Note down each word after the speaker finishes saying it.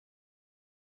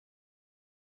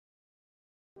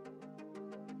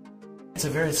It's a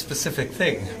very specific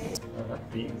thing. I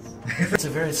like beans. It's a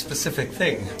very specific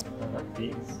thing. I like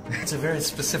beans. It's a very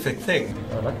specific thing.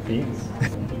 I like beans.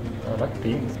 I like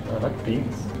beans. I like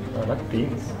beans. I like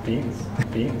beans. Beans.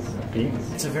 Beans.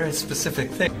 Beans. It's a very specific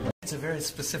thing. It's a very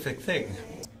specific thing.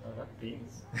 I like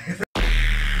beans.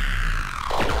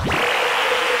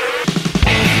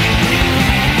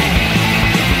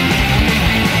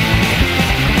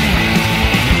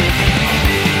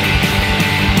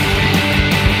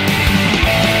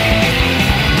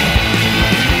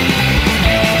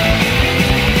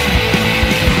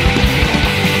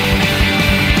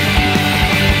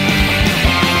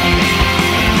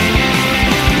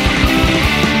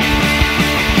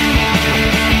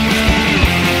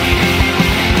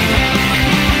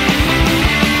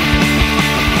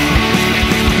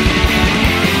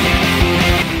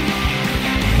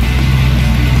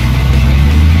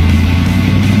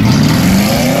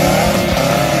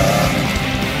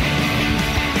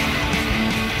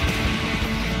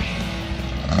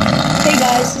 Hey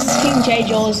guys, this is King J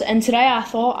Jaws, and today I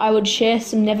thought I would share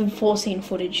some never before seen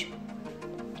footage.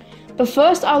 But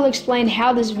first I will explain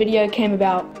how this video came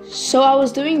about. So I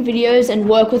was doing videos and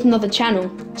work with another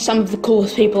channel, some of the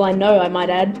coolest people I know I might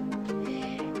add,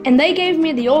 and they gave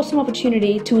me the awesome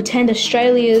opportunity to attend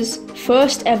Australia's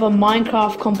first ever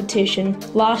Minecraft competition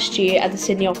last year at the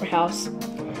Sydney Opera House.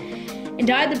 And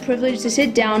I had the privilege to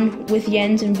sit down with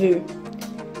Jens and Vu.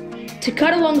 To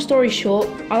cut a long story short,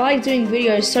 I like doing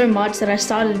videos so much that I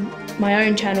started my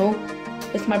own channel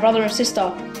with my brother and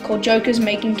sister called Jokers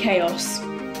Making Chaos.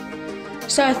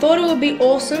 So I thought it would be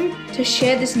awesome to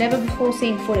share this never before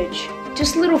seen footage.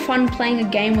 Just a little fun playing a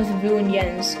game with Vu and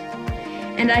Jens.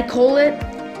 And I call it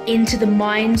Into the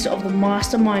Minds of the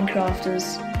Master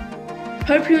Minecrafters.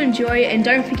 Hope you enjoy, and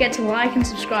don't forget to like and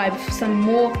subscribe for some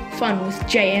more fun with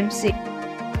JMC.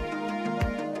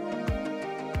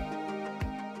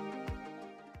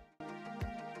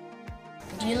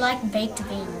 Do you like baked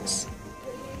beans?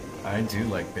 I do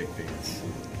like baked beans.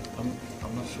 I'm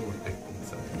not sure what baked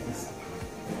beans are.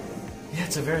 Yeah,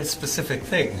 it's a very specific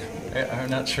thing.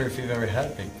 I'm not sure if you've ever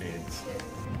had baked beans.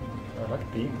 I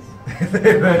like beans.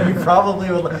 You probably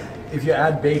would, if you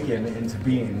add bacon into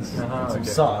beans and some okay.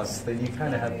 sauce, then you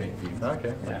kind of have baked beans.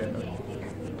 Okay. Yeah. Okay.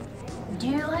 Do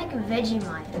you like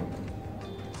Vegemite?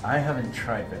 I haven't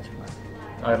tried Vegemite.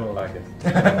 I don't like it.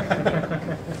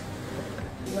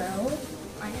 Well,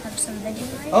 I have some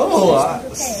Vegemite. Oh,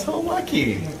 Okay. so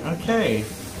lucky. Okay.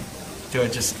 Do I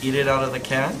just eat it out of the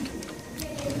can?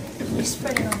 You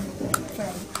spread it on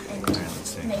bread and let's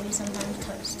see. maybe sometimes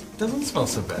toast. Doesn't smell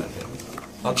so bad.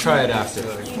 I'll try it after.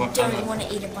 You don't really want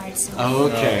to eat it by itself. Oh,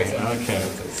 okay. Okay.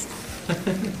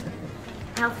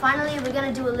 Now finally we're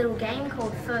going to do a little game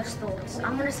called First Thoughts.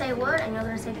 I'm going to say a word and you're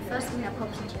going to say the first thing that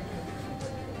pops into your head.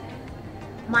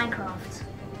 Minecraft.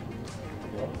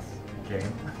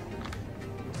 Game.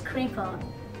 Creeper.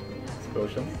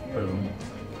 Explosion. Boom.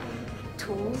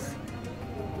 Tools.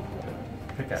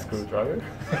 Pickaxe. Screwdriver.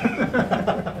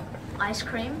 Ice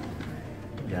cream.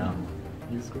 Yeah.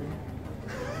 You screw.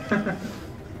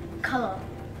 Color.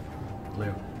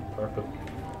 Blue. Purple.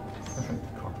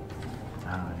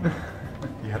 Ah, yeah.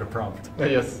 You had a prompt.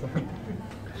 Yes.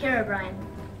 Herobrine.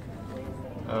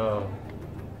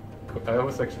 I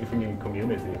was actually thinking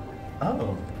community.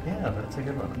 Oh, yeah, that's a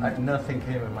good one. Nothing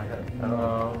came in my head.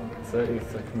 So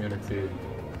it's a community,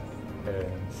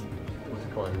 what you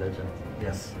call it, legend.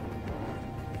 Yes.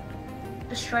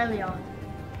 Australia.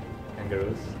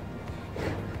 Kangaroos.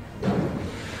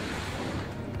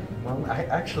 Well,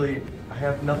 I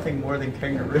have nothing more than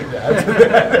kangaroo to add to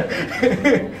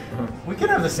that. We can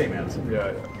have the same answer.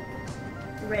 Yeah.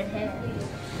 Red hair.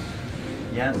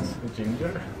 Jens.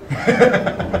 Ginger.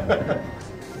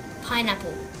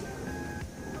 Pineapple.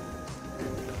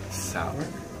 Sour?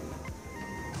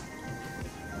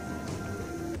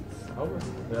 Sour.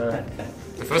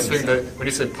 The first thing that, when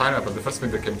you said pineapple, the first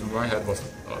thing that came to my head was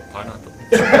pineapple.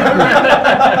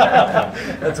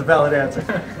 That's a valid answer.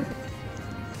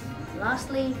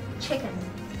 Lastly, chicken.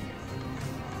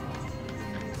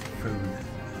 Food.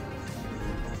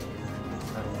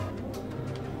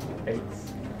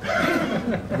 Eggs.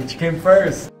 Which came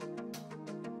first?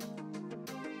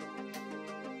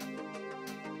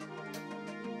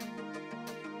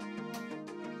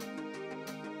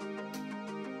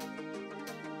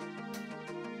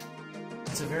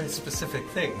 It's a very specific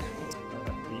thing.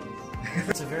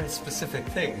 It's a very specific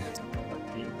thing.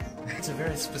 It's a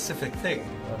very specific thing.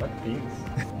 I like beans.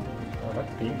 I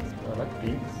like beans. I like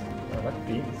beans. I like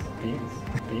beans. Beans.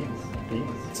 Beans.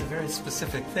 Beans. It's a very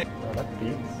specific thing. I like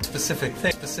beans. Specific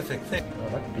thing. Specific thing.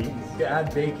 I like beans. You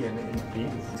add bacon and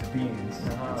Beans. to beans,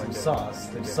 some okay. sauce,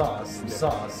 Okay. sauce, Okay.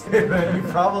 sauce. You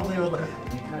probably will.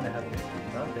 You kind of have bacon.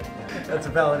 Okay. That's a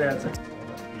valid answer.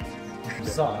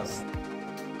 Beans. Sauce.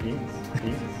 Beans.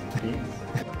 Beans. Beans.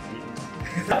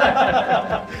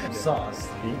 Sauce.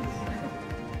 Beans.